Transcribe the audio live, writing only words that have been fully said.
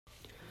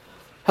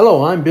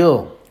Hello, I'm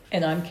Bill.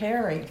 And I'm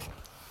Carrie.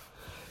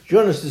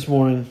 Join us this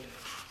morning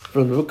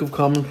from the Book of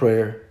Common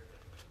Prayer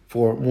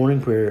for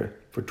morning prayer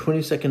for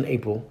 22nd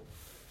April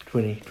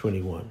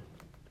 2021.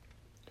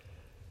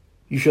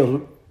 You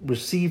shall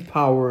receive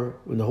power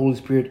when the Holy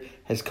Spirit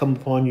has come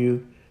upon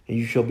you, and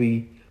you shall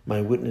be my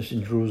witness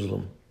in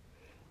Jerusalem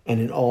and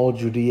in all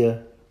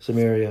Judea,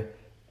 Samaria,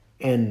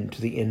 and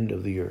to the end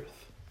of the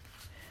earth.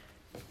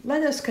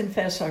 Let us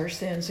confess our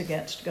sins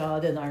against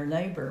God and our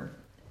neighbor.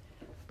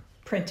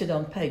 Printed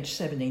on page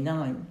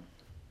 79.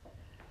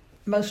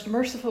 Most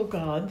merciful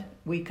God,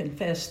 we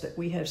confess that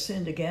we have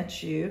sinned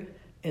against you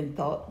in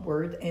thought,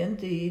 word, and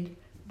deed,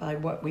 by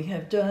what we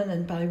have done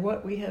and by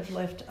what we have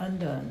left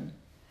undone.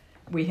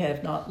 We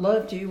have not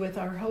loved you with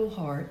our whole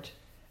heart.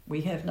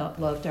 We have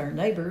not loved our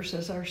neighbors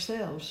as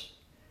ourselves.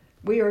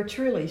 We are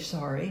truly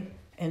sorry,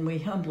 and we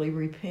humbly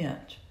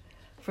repent.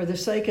 For the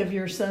sake of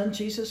your Son,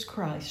 Jesus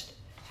Christ,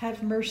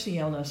 have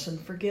mercy on us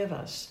and forgive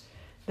us,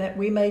 that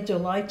we may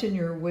delight in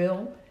your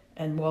will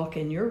and walk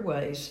in your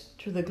ways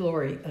to the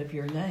glory of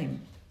your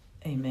name.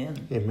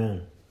 Amen.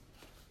 Amen.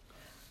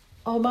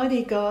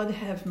 Almighty God,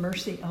 have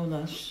mercy on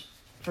us.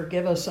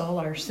 Forgive us all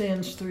our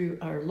sins through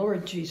our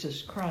Lord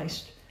Jesus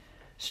Christ.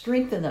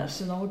 Strengthen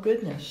us in all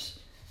goodness,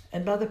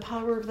 and by the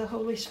power of the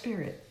Holy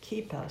Spirit,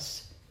 keep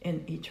us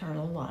in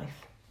eternal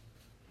life.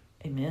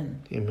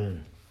 Amen.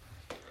 Amen.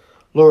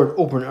 Lord,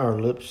 open our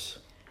lips,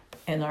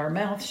 and our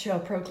mouth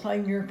shall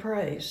proclaim your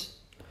praise.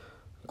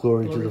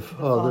 Glory to the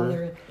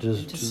Father, to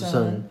the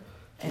Son,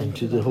 and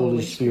to the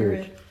Holy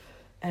Spirit,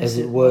 as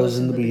it was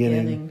in the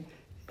beginning,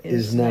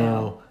 is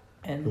now,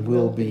 and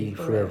will be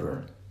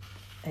forever.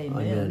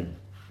 Amen.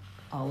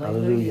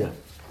 Hallelujah.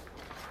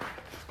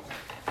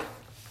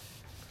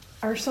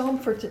 Our psalm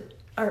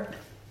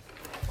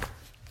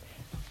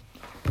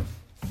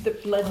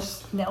let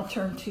us now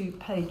turn to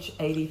page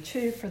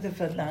 82 for the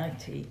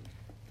Venite.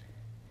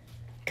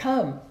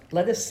 Come,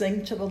 let us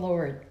sing to the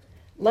Lord.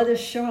 Let us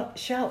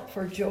shout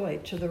for joy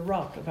to the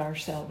rock of our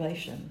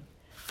salvation.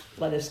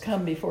 Let us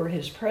come before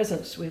his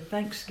presence with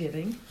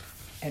thanksgiving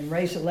and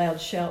raise a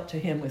loud shout to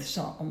him with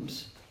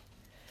psalms.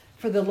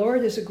 For the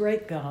Lord is a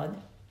great God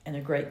and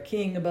a great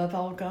King above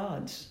all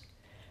gods.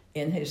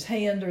 In his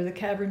hand are the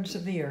caverns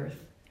of the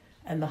earth,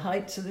 and the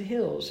heights of the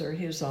hills are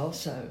his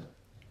also.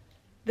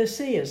 The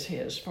sea is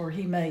his, for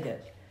he made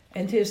it,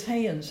 and his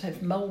hands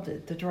have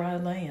molded the dry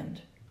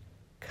land.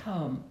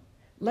 Come,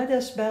 let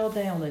us bow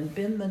down and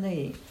bend the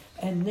knee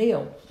and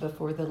kneel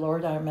before the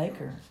Lord our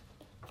Maker.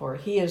 For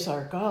he is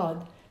our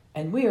God,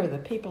 and we are the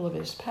people of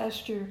his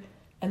pasture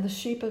and the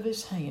sheep of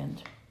his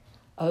hand.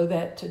 Oh,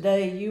 that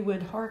today you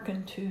would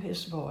hearken to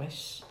his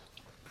voice.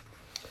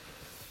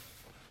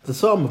 The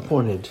psalm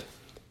appointed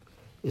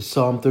is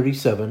Psalm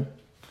 37,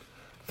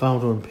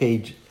 found on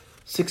page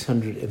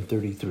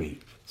 633.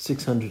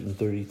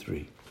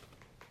 633.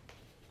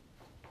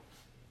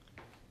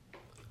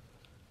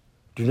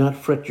 Do not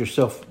fret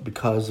yourself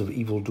because of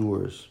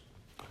evildoers.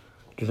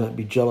 Do not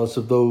be jealous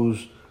of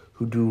those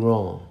who do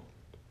wrong.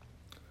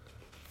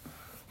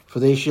 For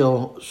they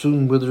shall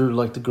soon wither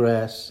like the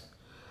grass,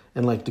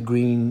 and like the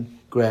green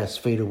grass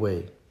fade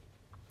away.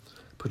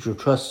 Put your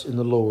trust in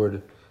the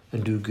Lord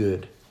and do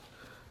good.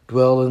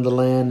 Dwell in the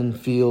land and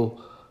feed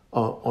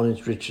on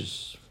its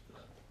riches.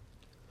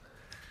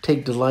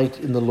 Take delight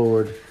in the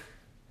Lord,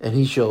 and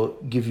he shall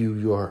give you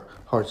your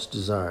heart's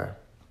desire.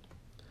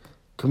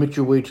 Commit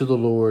your way to the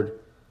Lord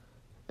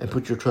and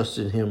put your trust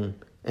in him,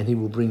 and he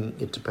will bring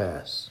it to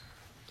pass.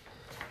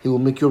 He will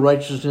make your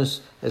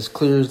righteousness as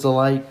clear as the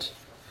light,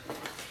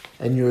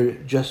 and your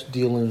just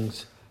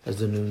dealings as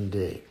the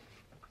noonday.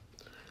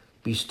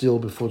 Be still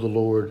before the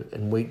Lord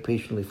and wait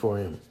patiently for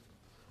him.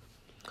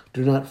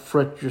 Do not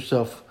fret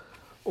yourself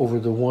over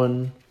the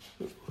one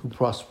who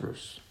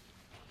prospers,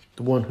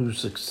 the one who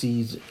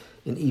succeeds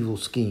in evil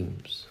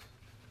schemes.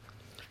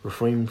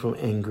 Refrain from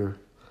anger.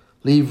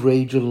 Leave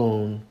rage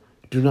alone.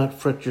 Do not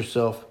fret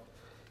yourself.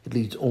 It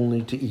leads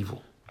only to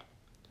evil.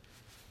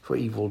 For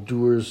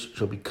evildoers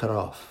shall be cut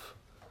off,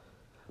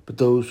 but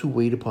those who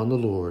wait upon the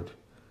Lord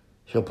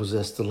shall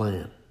possess the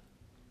land.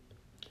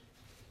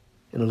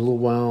 In a little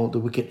while the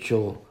wicked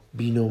shall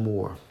be no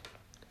more.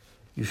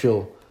 You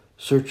shall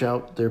search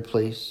out their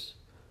place,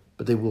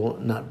 but they will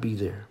not be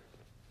there.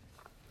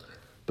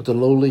 But the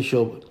lowly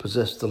shall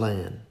possess the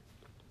land.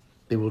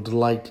 They will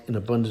delight in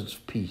abundance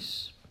of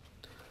peace.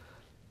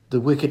 The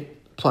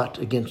wicked plot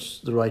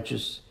against the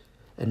righteous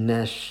and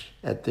gnash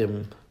at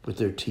them with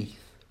their teeth.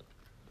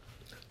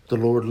 The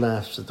Lord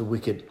laughs at the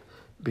wicked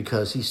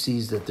because he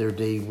sees that their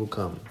day will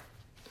come.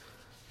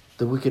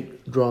 The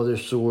wicked draw their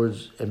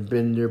swords and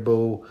bend their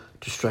bow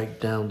to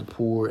strike down the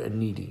poor and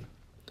needy,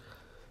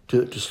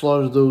 to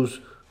slaughter those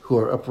who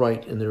are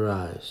upright in their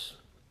eyes.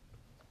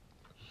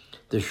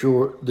 Their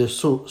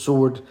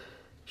sword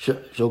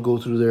shall go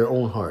through their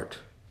own heart,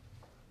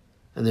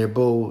 and their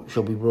bow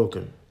shall be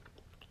broken.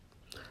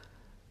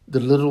 The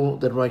little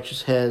that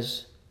righteous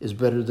has is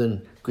better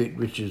than great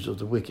riches of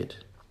the wicked.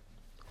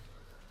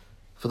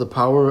 For the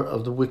power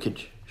of the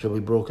wicked shall be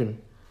broken,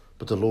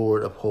 but the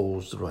Lord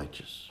upholds the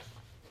righteous.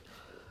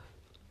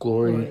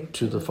 Glory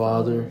to the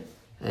Father,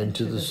 and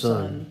to the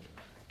Son,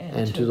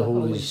 and to the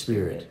Holy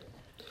Spirit,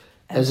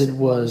 as it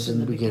was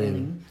in the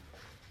beginning,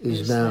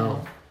 is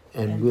now,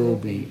 and will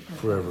be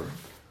forever.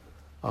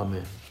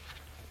 Amen.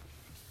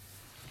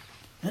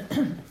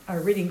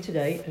 Our reading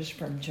today is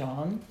from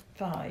John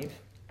 5.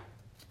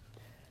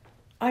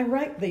 I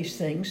write these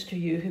things to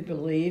you who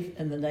believe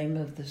in the name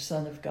of the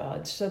Son of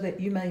God, so that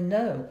you may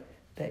know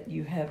that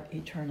you have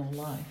eternal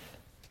life.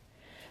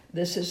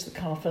 This is the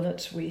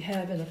confidence we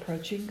have in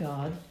approaching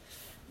God,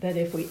 that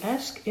if we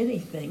ask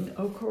anything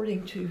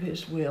according to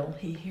his will,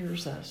 he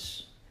hears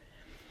us.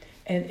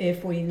 And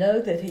if we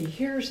know that he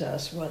hears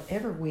us,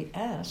 whatever we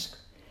ask,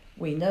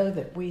 we know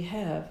that we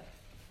have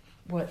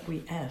what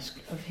we ask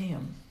of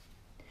him.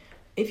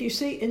 If you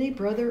see any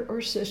brother or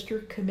sister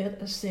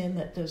commit a sin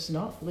that does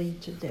not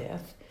lead to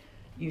death,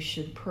 you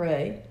should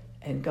pray,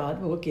 and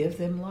God will give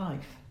them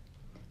life.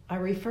 I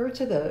refer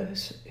to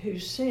those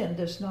whose sin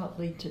does not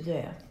lead to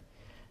death.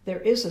 There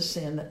is a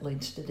sin that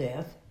leads to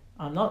death.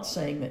 I'm not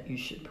saying that you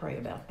should pray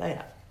about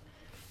that.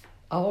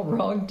 All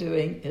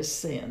wrongdoing is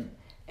sin,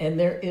 and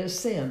there is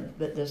sin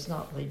that does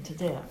not lead to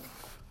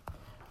death.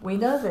 We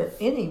know that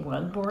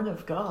anyone born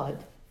of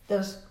God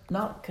does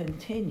not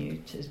continue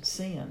to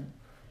sin.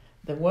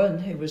 The one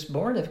who was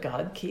born of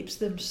God keeps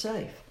them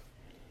safe,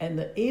 and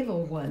the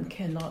evil one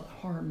cannot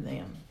harm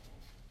them.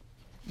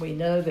 We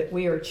know that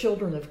we are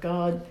children of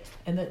God,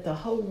 and that the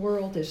whole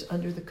world is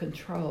under the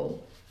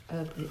control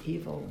of the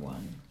evil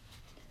one.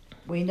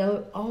 We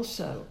know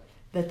also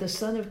that the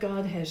Son of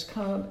God has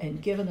come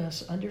and given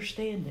us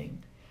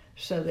understanding,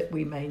 so that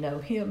we may know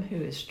him who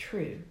is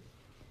true.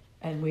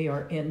 And we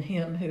are in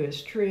him who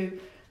is true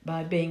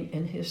by being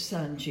in his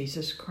Son,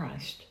 Jesus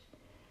Christ.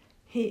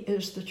 He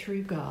is the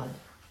true God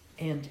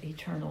and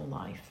eternal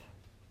life.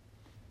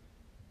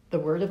 The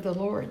word of the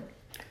Lord.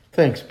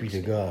 Thanks be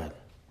to God.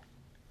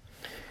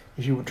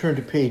 If you would turn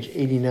to page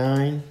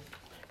 89,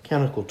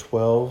 Canticle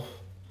 12,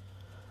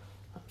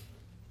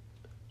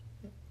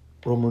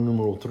 Roman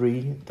numeral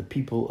 3, the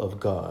people of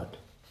God.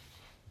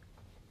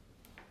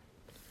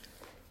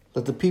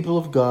 Let the people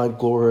of God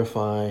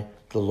glorify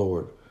the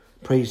Lord.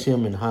 Praise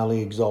him and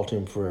highly exalt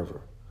him forever.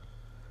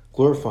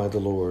 Glorify the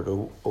Lord,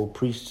 O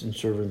priests and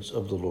servants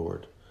of the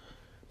Lord.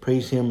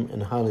 Praise him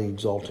and highly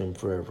exalt him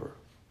forever.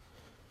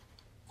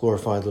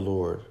 Glorify the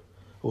Lord,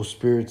 O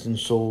spirits and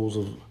souls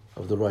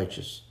of the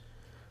righteous.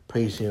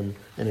 Praise him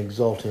and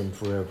exalt him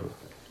forever.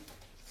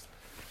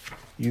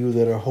 You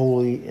that are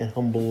holy and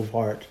humble of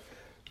heart,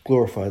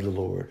 glorify the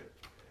Lord.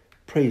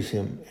 Praise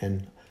him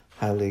and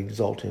highly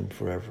exalt him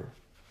forever.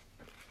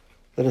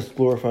 Let us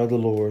glorify the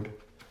Lord,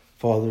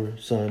 Father,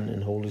 Son,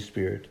 and Holy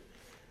Spirit.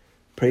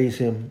 Praise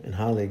him and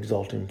highly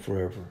exalt him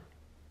forever.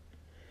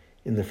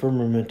 In the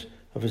firmament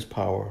of his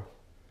power,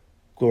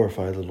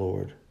 glorify the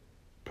Lord.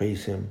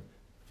 Praise him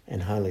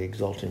and highly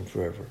exalt him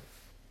forever.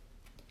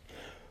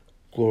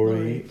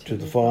 Glory to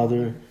the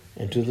Father,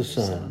 and to the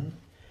Son,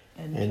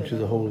 and to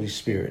the Holy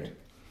Spirit,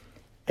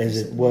 as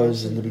it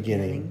was in the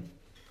beginning,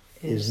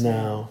 is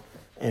now,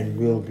 and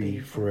will be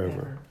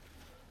forever.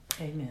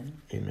 Amen.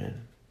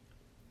 Amen.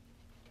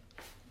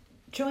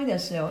 Join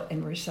us now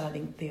in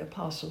reciting the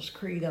Apostles'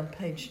 Creed on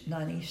page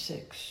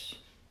 96.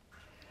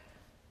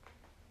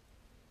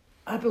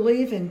 I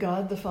believe in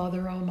God the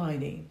Father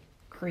Almighty,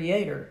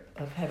 creator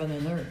of heaven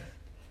and earth.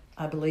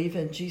 I believe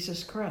in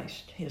Jesus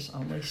Christ, his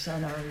only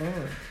Son, our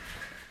Lord.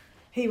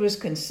 He was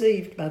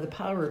conceived by the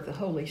power of the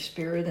Holy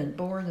Spirit and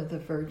born of the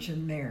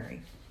Virgin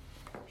Mary.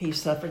 He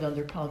suffered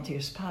under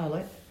Pontius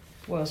Pilate,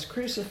 was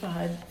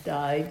crucified,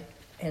 died,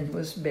 and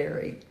was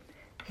buried.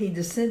 He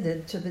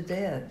descended to the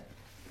dead.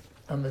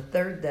 On the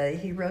third day,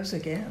 he rose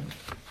again.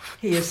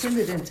 He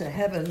ascended into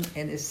heaven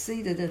and is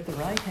seated at the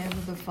right hand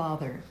of the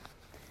Father.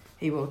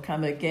 He will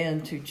come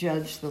again to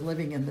judge the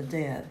living and the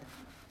dead.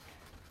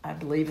 I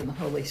believe in the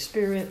Holy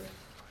Spirit,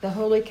 the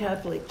Holy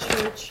Catholic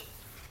Church,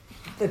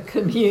 the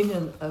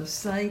communion of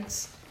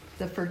saints,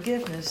 the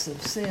forgiveness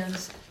of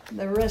sins,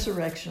 the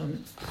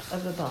resurrection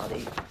of the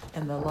body,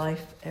 and the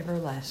life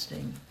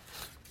everlasting.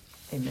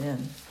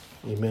 Amen.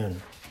 Amen.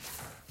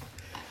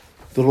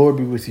 The Lord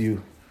be with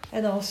you.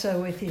 And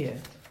also with you.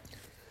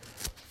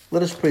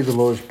 Let us pray the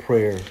Lord's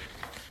Prayer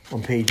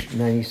on page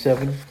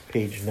 97,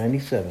 page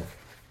 97.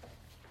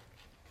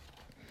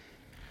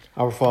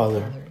 Our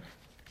Father,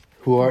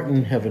 who art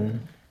in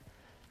heaven,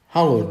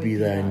 hallowed be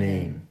thy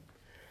name.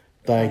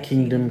 Thy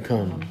kingdom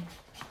come,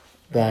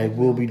 thy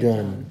will be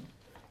done,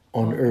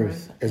 on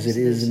earth as it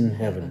is in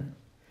heaven.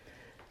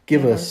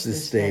 Give us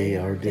this day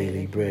our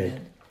daily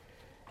bread,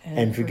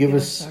 and forgive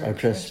us our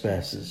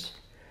trespasses,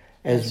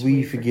 as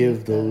we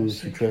forgive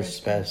those who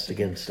trespass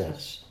against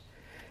us.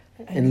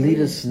 And lead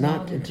us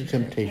not into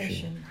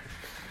temptation,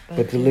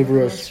 but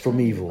deliver us from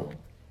evil.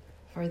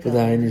 For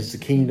thine is the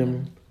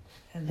kingdom,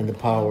 and the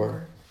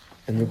power,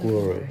 and the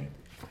glory,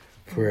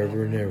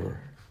 forever and ever.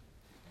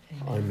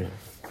 Amen.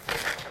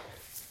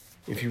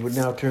 If you would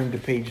now turn to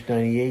page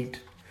 98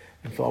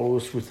 and follow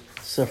us with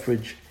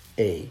Suffrage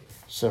A.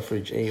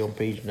 Suffrage A on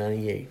page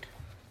 98.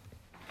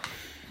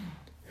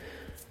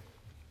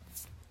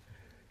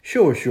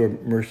 Show us your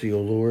mercy,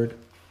 O Lord.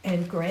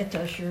 And grant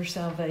us your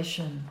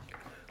salvation.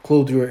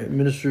 Clothe your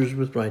ministers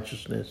with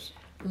righteousness.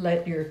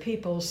 Let your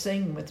people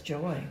sing with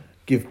joy.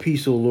 Give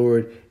peace, O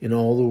Lord, in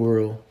all the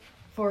world.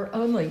 For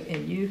only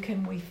in you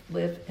can we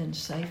live in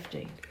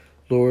safety.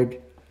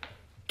 Lord,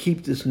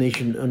 keep this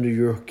nation under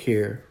your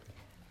care.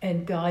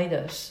 And guide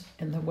us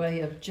in the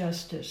way of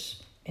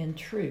justice and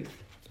truth.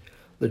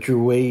 Let your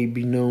way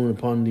be known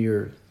upon the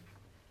earth.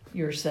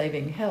 Your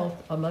saving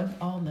health among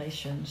all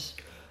nations.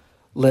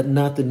 Let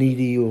not the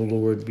needy, O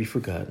Lord, be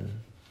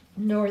forgotten.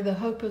 Nor the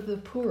hope of the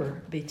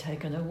poor be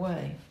taken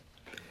away.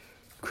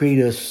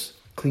 Create us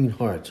clean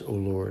hearts, O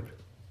Lord.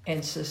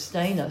 And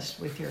sustain us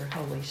with your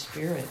Holy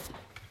Spirit.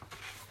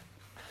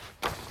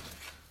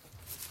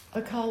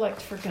 A collect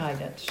for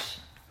guidance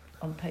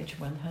on page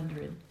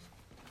 100.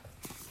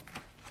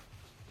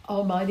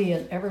 Almighty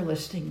and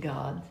everlasting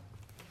God,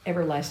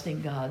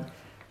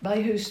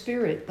 by whose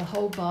Spirit the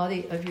whole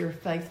body of your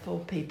faithful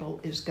people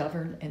is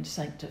governed and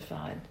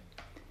sanctified,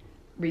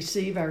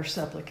 receive our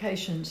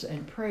supplications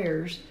and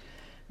prayers,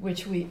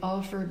 which we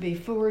offer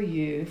before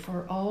you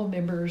for all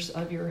members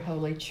of your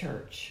holy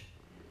church,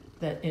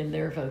 that in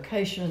their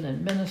vocation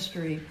and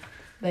ministry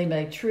they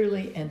may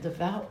truly and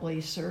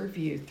devoutly serve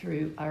you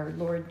through our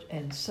Lord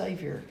and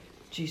Savior,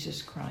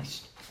 Jesus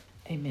Christ.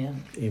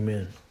 Amen.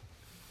 Amen.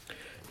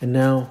 And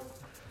now,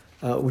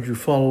 would you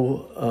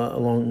follow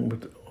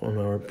along on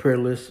our prayer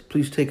list?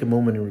 Please take a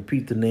moment and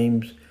repeat the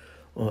names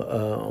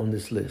on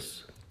this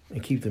list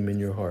and keep them in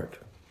your heart.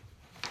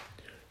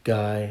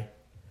 Guy,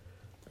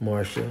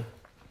 Marcia,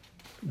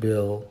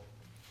 Bill,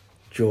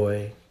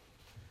 Joy,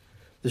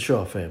 the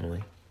Shaw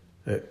family,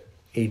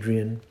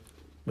 Adrian,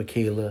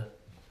 Michaela,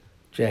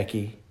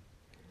 Jackie,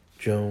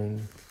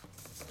 Joan,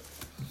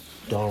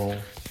 Donald,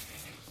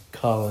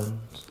 Collins,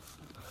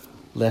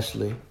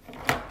 Leslie,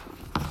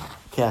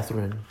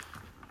 Catherine,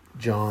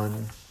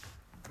 John,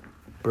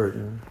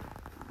 Burton,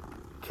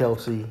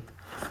 Kelsey,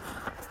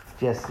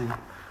 Jesse,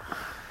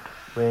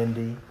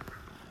 Randy,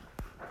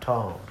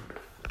 Tom.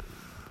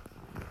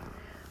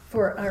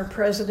 For our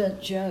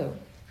President Joe,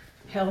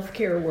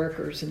 healthcare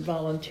workers and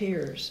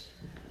volunteers,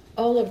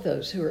 all of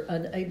those who are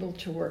unable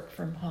to work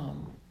from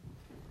home,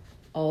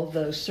 all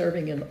those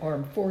serving in the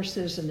armed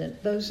forces and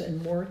those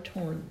in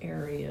war-torn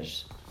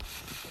areas,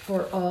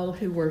 for all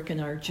who work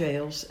in our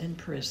jails and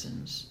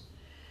prisons.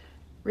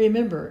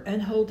 Remember and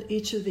hold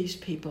each of these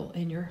people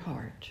in your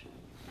heart.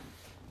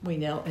 We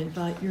now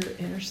invite your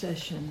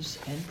intercessions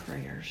and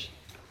prayers.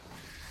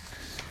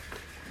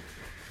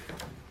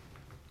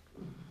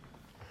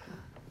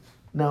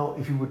 Now,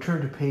 if you would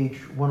turn to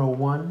page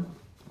 101,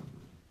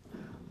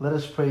 let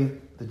us pray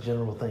the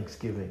general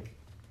thanksgiving.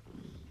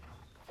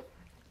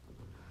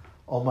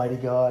 Almighty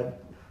God,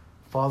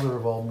 Father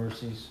of all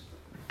mercies,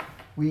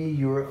 we,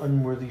 your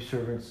unworthy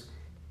servants,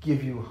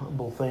 give you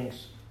humble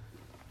thanks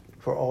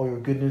for all your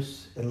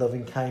goodness and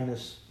loving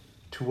kindness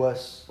to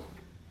us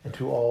and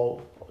to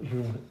all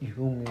whom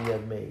you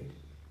have made.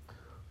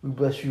 We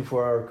bless you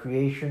for our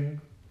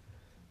creation,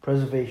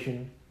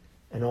 preservation,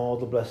 and all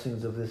the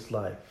blessings of this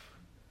life.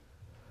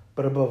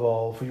 But above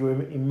all, for your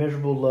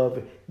immeasurable love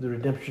and the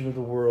redemption of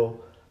the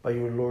world by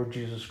your Lord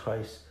Jesus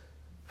Christ,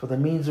 for the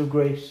means of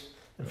grace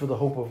and for the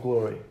hope of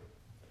glory.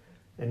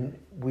 And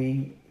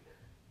we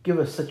give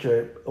us such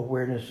an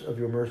awareness of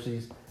your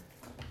mercies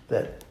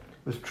that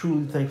with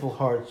truly thankful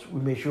hearts we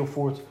may show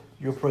forth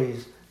your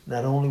praise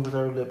not only with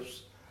our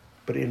lips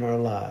but in our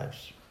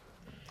lives.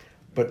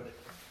 But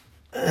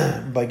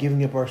by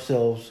giving up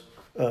ourselves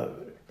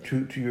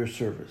to your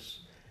service,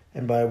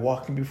 and by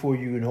walking before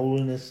you in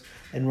holiness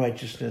and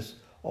righteousness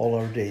all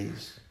our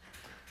days.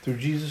 Through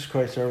Jesus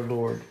Christ our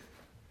Lord,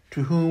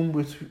 to whom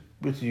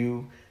with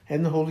you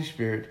and the Holy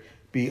Spirit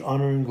be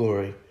honor and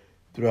glory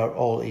throughout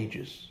all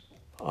ages.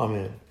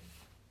 Amen.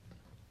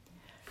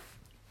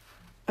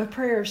 A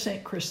prayer of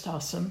St.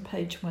 Chrysostom,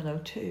 page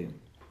 102.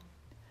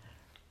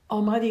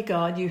 Almighty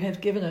God, you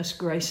have given us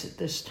grace at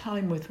this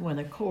time with one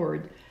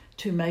accord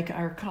to make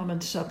our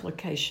common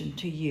supplication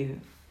to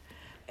you.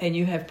 And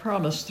you have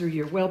promised through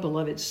your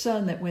well-beloved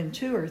Son that when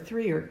 2 or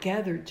 3 are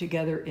gathered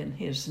together in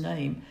his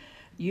name,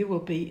 you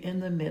will be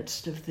in the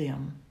midst of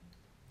them.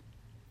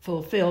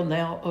 Fulfill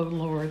now, O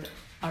Lord,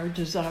 our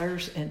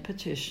desires and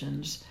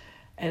petitions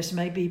as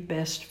may be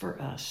best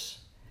for us,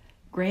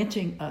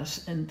 granting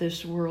us in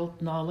this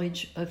world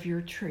knowledge of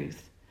your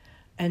truth,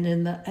 and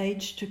in the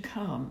age to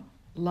come,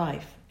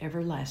 life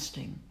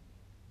everlasting.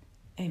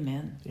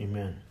 Amen.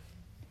 Amen.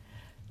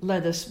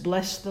 Let us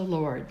bless the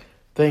Lord.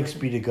 Thanks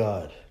be to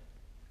God.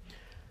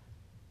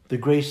 The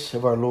grace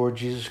of our Lord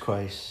Jesus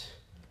Christ,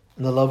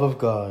 and the love of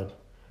God,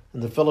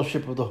 and the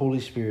fellowship of the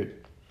Holy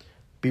Spirit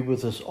be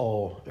with us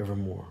all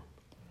evermore.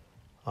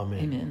 Amen.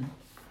 Amen.